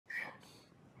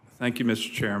Thank you,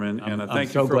 Mr. Chairman. And I'm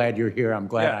so glad you're here. I'm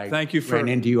glad I ran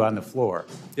into you on the floor.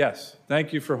 Yes,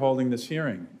 thank you for holding this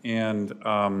hearing. And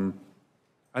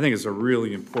I think it's a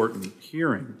really important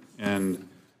hearing. And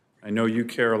I know you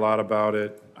care a lot about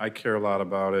it. I care a lot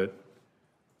about it.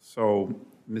 So,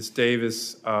 Ms.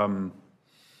 Davis,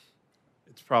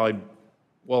 it's probably,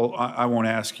 well, I won't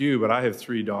ask you, but I have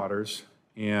 3 daughters.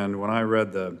 And when I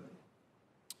read the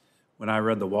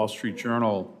Wall Street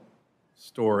Journal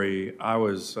story, I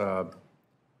was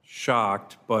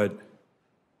shocked, but,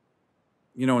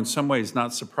 you know, in some ways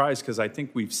not surprised, because I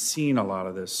think we've seen a lot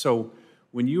of this. So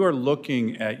when you are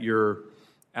looking at your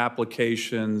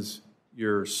applications,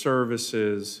 your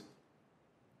services,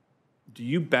 do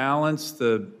you balance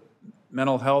the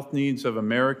mental health needs of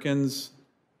Americans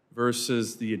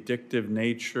versus the addictive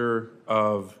nature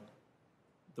of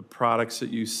the products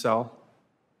that you sell?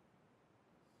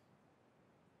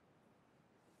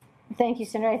 Thank you,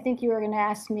 Senator. I think you were going to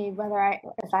ask me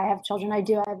if I have children. I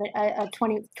do. I have a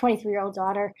 23-year-old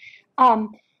daughter.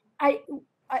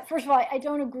 First of all, I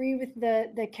don't agree with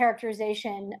the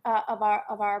characterization of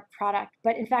our product,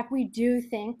 but in fact, we do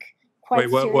think quite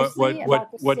seriously about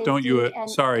the safety. What don't you?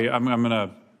 Sorry, I'm going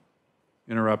to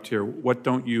interrupt here. What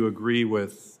don't you agree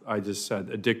with? I just said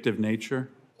addictive nature.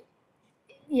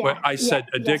 Yeah, I said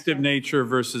addictive nature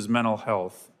versus mental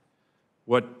health.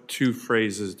 What 2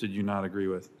 phrases did you not agree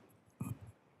with?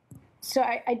 So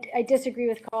I disagree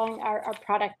with calling our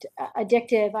product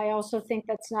addictive. I also think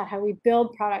that's not how we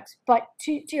build products. But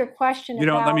to your question,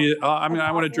 I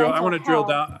want to drill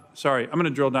down. Sorry, I'm going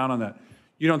to drill down on that.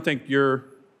 You don't think your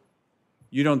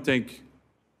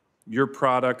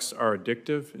products are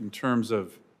addictive in terms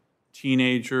of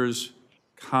teenagers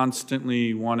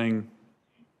constantly wanting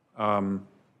to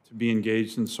be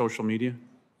engaged in social media?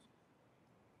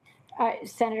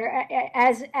 Senator,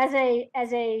 as a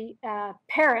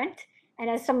parent and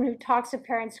as someone who talks to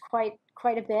parents quite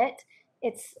a bit,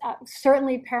 it's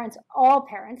certainly all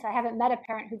parents. I haven't met a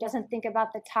parent who doesn't think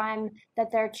about the time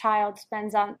that their child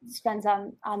spends on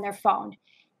their phone.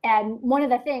 And one of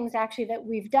the things actually that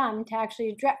we've done to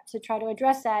try to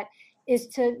address that is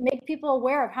to make people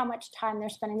aware of how much time they're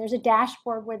spending. There's a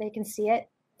dashboard where they can see it.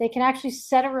 They can actually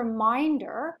set a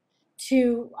reminder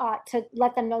to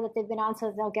let them know that they've been on so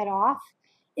that they'll get off.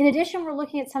 In addition, we're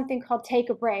looking at something called Take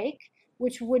a Break,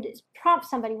 which would prompt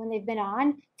somebody when they've been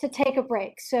on to take a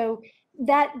break. So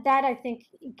that I think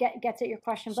gets at your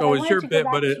question. So is your bit,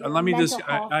 but let me just,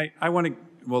 I want to,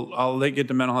 well, I'll let you get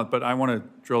to mental health, but I want to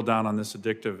drill down on this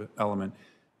addictive element.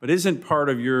 But isn't part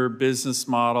of your business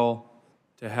model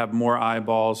to have more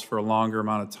eyeballs for a longer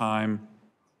amount of time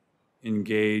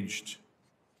engaged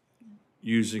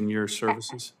using your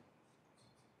services?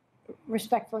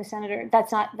 Respectfully, Senator,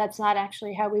 that's not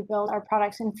actually how we build our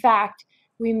products. In fact,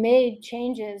 we made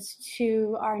changes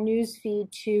to our news feed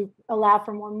to allow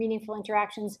for more meaningful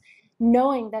interactions,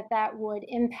 knowing that would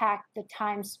impact the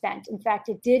time spent. In fact,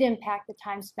 it did impact the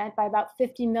time spent by about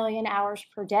 50 million hours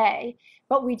per day,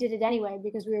 but we did it anyway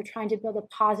because we were trying to build a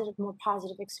more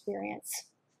positive experience.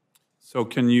 So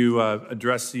can you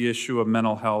address the issue of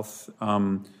mental health?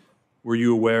 Were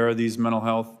you aware of these mental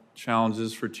health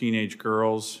challenges for teenage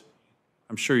girls?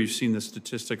 I'm sure you've seen the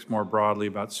statistics more broadly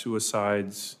about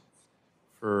suicides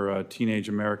for teenage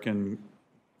American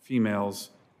females.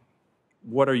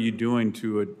 What are you doing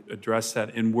to address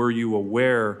that? And were you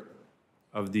aware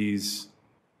of these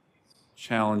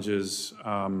challenges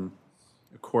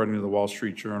according to the Wall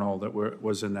Street Journal that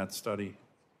was in that study?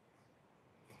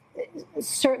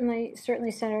 Certainly,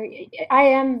 Senator. I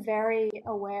am very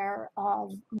aware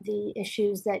of the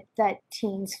issues that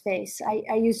teens face.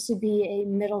 I used to be a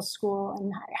middle school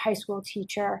and high school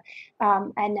teacher,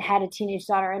 and had a teenage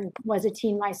daughter and was a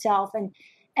teen myself.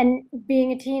 And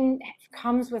being a teen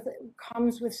comes with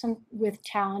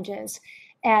challenges,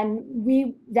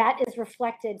 and that is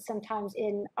reflected sometimes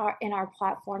in our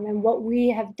platform. And what we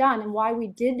have done and why we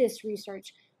did this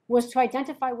research was to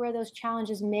identify where those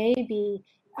challenges may be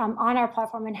on our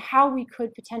platform and how we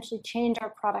could potentially change our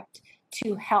product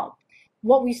to help.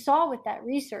 What we saw with that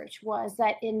research was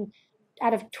that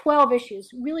out of 12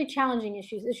 issues, really challenging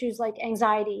issues like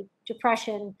anxiety,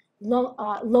 depression,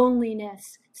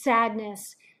 loneliness,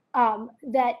 sadness,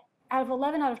 that out of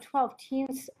 11 out of 12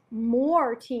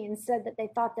 more teens said that they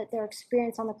thought that their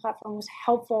experience on the platform was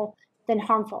helpful than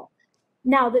harmful.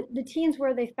 Now, the teens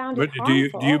where they found it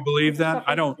harmful, do you believe that?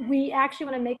 I don't. We actually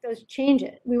want to make those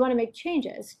changes. We want to make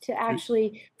changes to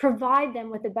actually provide them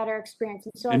with a better experience.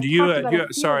 And so, and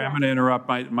sorry, I'm going to interrupt.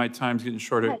 My time's getting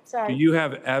shorter. Go ahead, sorry. Do you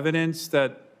have evidence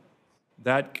that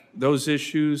those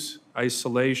issues,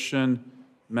 isolation,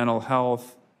 mental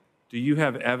health, do you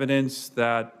have evidence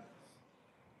that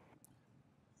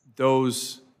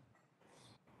those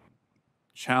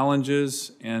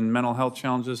challenges and mental health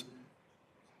challenges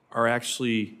are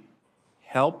actually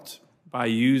helped by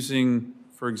using,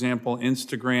 for example,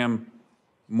 Instagram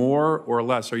more or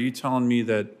less? Are you telling me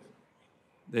that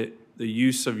the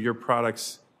use of your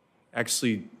products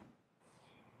actually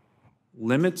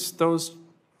limits those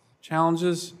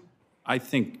challenges? I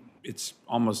think it's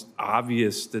almost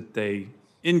obvious that they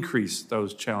increase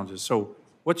those challenges. So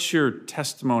what's your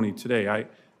testimony today? I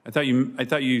thought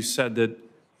you said that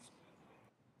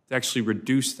to actually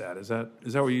reduce that. Is that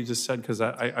what you just said? Because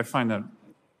I find that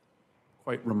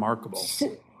quite remarkable.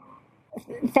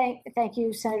 Thank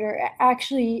you, Senator.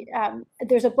 Actually,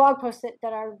 there's a blog post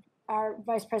that our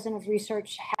Vice President of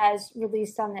Research has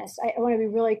released on this. I want to be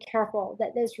really careful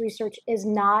that this research is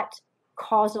not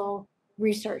causal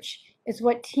research. It's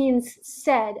what teens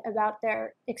said about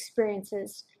their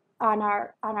experiences on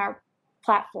our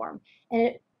platform.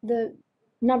 And the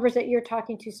numbers that you're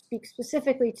talking to speak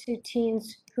specifically to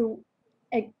teens who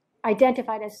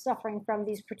identified as suffering from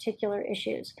these particular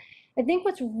issues. I think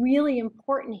what's really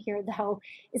important here, though,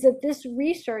 is that this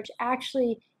research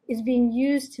actually is being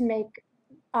used to make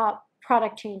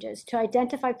product changes, to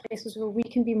identify places where we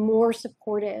can be more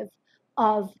supportive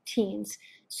of teens.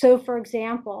 So, for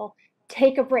example,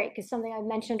 take a break is something I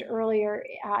mentioned earlier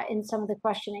in some of the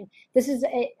questioning. This is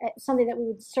something that we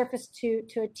would surface to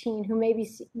a teen who may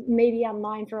be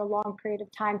online for a long period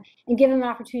of time and give them an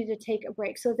opportunity to take a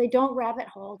break so that they don't rabbit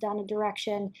hole down a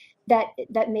direction that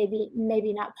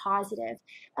maybe not positive.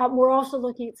 We're also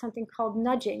looking at something called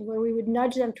nudging, where we would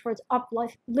nudge them towards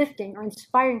uplifting or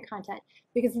inspiring content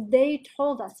because they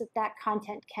told us that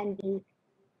content can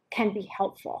be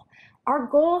helpful. Our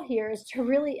goal here is to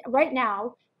really, right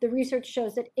now, the research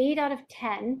shows that 8 out of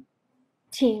 10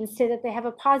 teens say that they have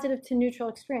a positive to neutral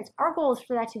experience. Our goal is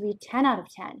for that to be 10 out of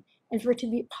 10 and for it to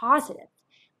be positive.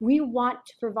 We want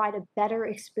to provide a better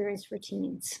experience for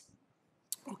teens.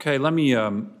 Okay, let me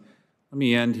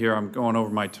end here. I'm going over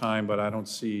my time, but I don't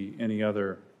see any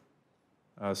other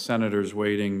senators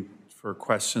waiting for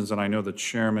questions, and I know the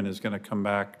chairman is going to come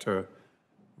back to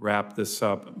wrap this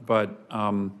up. But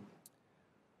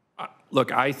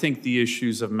look, I think the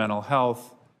issues of mental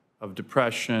health, of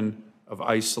depression, of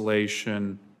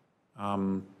isolation,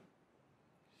 I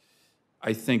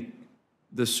think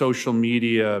the social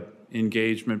media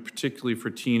engagement, particularly for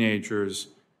teenagers,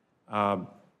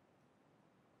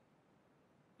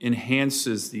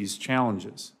 enhances these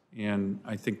challenges. And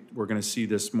I think we're going to see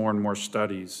this more and more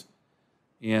studies.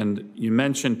 And you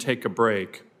mentioned take a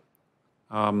break.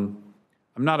 I'm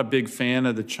not a big fan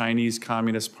of the Chinese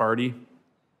Communist Party.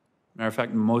 Matter of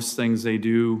fact, most things they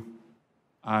do,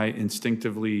 I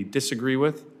instinctively disagree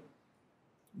with.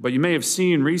 But you may have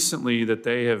seen recently that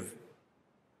they have,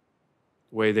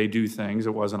 the way they do things,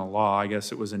 it wasn't a law, I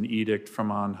guess it was an edict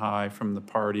from on high, from the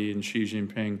party and Xi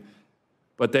Jinping.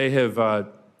 But they have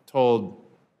told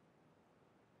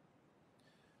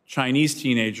Chinese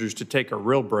teenagers to take a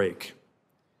real break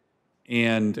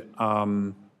and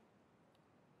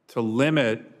to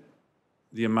limit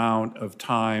the amount of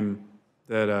time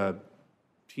that a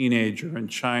teenager in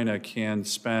China can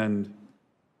spend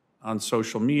on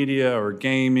social media or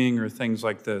gaming or things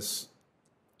like this.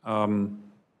 Do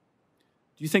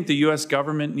you think the U.S.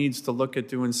 government needs to look at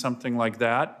doing something like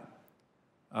that?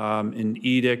 An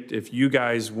edict, if you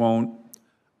guys won't.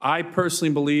 I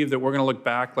personally believe that we're going to look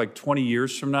back like 20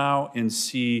 years from now and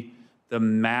see the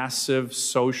massive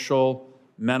social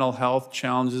mental health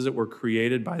challenges that were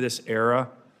created by this era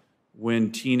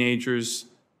when teenagers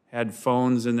had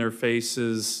phones in their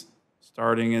faces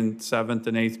starting in 7th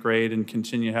and 8th grade and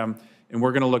continue to have them. And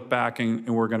we're going to look back and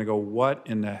we're going to go, what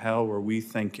in the hell were we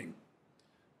thinking?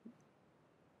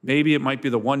 Maybe it might be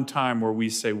the one time where we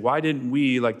say, why didn't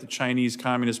we, like the Chinese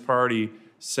Communist Party,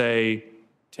 say,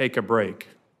 take a break?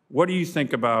 What do you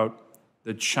think about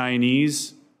the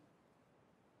Chinese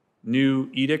new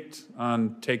edict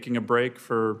on taking a break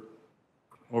for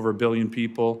over 1 billion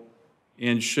people?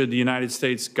 And should the United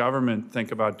States government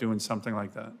think about doing something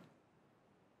like that?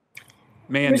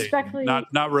 Mandating,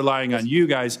 not relying on you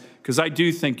guys, because I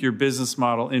do think your business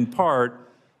model, in part,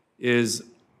 is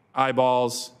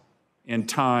eyeballs and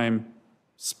time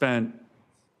spent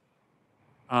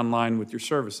online with your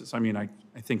services. I mean, I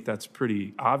think that's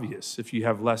pretty obvious. If you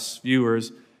have less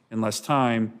viewers and less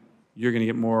time, you're going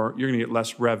to get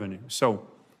less revenue. So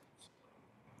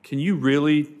can you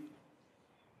really,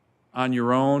 on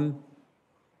your own,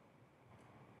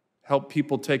 help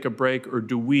people take a break, or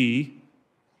do we,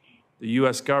 the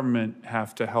U.S. government,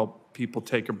 have to help people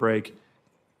take a break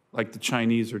like the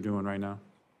Chinese are doing right now?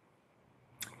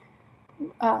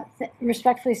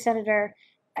 Respectfully, Senator,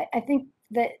 I think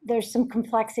that there's some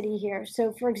complexity here.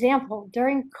 So for example,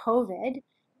 during COVID,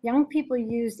 young people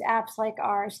used apps like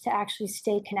ours to actually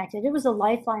stay connected. It was a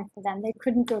lifeline for them. They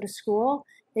couldn't go to school.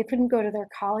 They couldn't go to their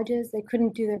colleges. They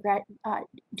couldn't do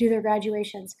their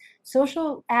graduations.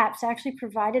 Social apps actually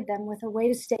provided them with a way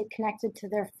to stay connected to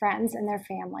their friends and their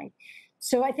family.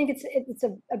 So I think it's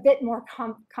a bit more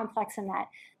complex than that.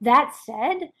 That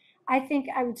said, I think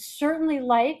I would certainly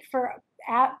like for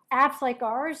apps like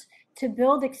ours to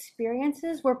build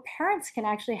experiences where parents can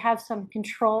actually have some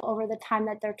control over the time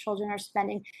that their children are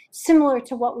spending, similar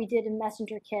to what we did in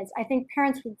Messenger Kids. I think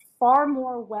parents would far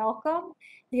more welcome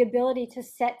the ability to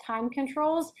set time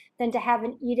controls than to have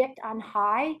an edict on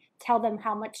high tell them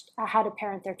how to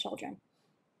parent their children.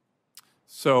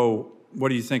 So what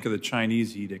do you think of the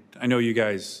Chinese edict? I know you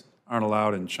guys aren't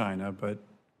allowed in China, but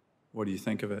what do you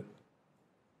think of it?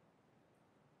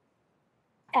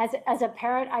 As a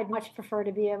parent, I'd much prefer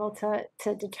to be able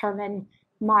to determine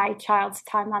my child's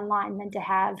time online than to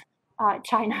have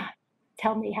China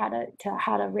tell me how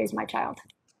to raise my child.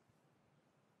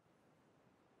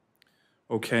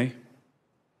 Okay,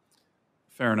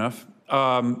 fair enough.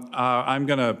 I'm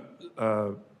going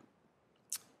to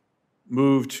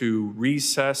move to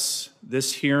recess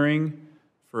this hearing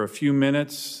for a few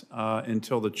minutes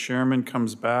until the chairman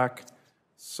comes back.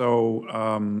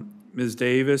 So, Ms.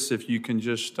 Davis, if you can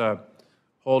just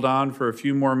hold on for a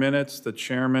few more minutes. The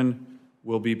chairman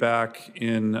will be back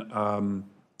in,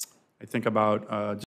 I think, about